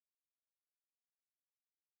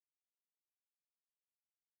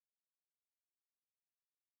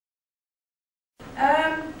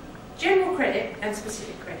General credit and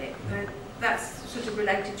specific credit. That's sort of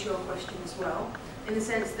related to your question as well, in the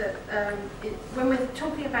sense that when we're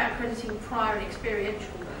talking about accrediting prior and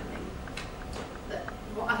experiential learning,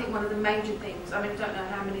 I think one of the major things, I mean, I don't know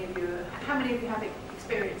how many of you have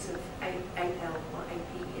experience of APEL or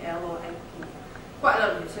APEL or AP? Quite a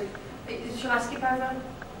lot of you. So shall I skip over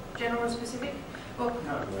general or specific? Or,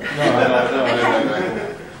 no.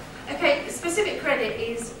 Okay, specific credit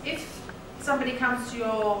is if somebody comes to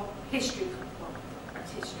your history,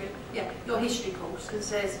 your history course and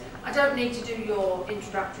says, I don't need to do your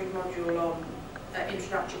introductory module on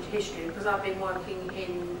introduction to history because I've been working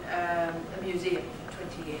in a museum for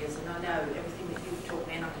 20 years and I know everything that you've taught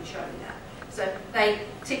me and I can show you that. So they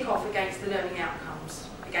tick off against the learning outcomes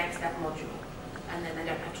against that module, and then they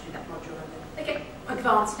don't have to do that module, and then they get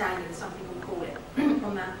advanced standing, some people call it,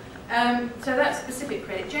 on that. So that's specific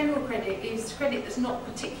credit. General credit is credit that's not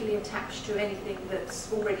particularly attached to anything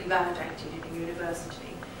that's already validated in a university.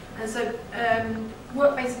 And so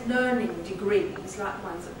work-based learning degrees, like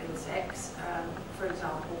ones at Middlesex, for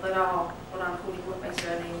example, that are what I'm calling work-based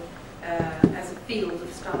learning as a field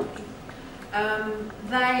of study,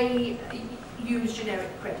 they use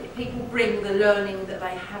generic credit. People bring the learning that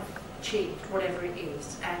they have achieved, whatever it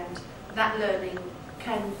is, and that learning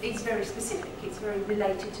is very specific, it's very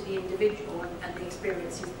related to the individual and the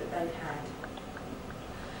experiences that they've had.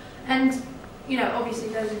 And, you know, obviously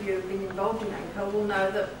those of you who have been involved in APEL will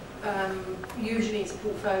know that usually it's a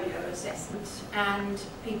portfolio assessment and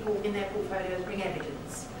people in their portfolios bring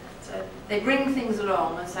evidence. So they bring things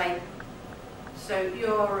along and say, so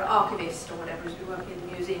your archivist or whatever who's been working in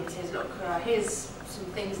the museum says, look, here's some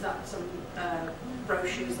things some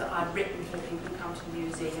brochures that I've written for people who come to the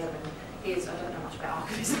museum, and here's, I don't know much about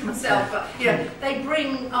archivism myself, but you know, they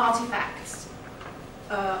bring artefacts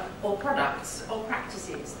or products or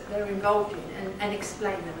practices that they're involved in and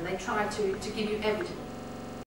explain them, and they try to give you evidence.